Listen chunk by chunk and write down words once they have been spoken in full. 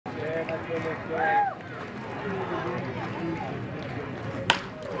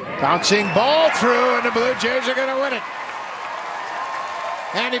Bouncing ball through, and the Blue Jays are going to win it.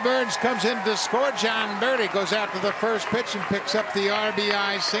 Andy Burns comes in to score. Jon Berti goes out to the first pitch and picks up the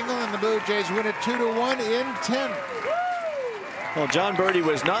RBI single, and the Blue Jays win it 2-1 in 10. Well, Jon Berti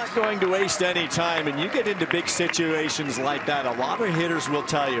was not going to waste any time, and you get into big situations like that. A lot of hitters will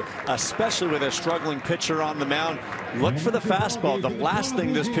tell you, especially with a struggling pitcher on the mound, look for the fastball. The last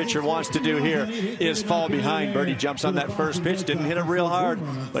thing this pitcher wants to do here is fall behind. Berti jumps on that first pitch, didn't hit it real hard,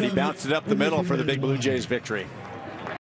 but he bounced it up the middle for the big Blue Jays victory.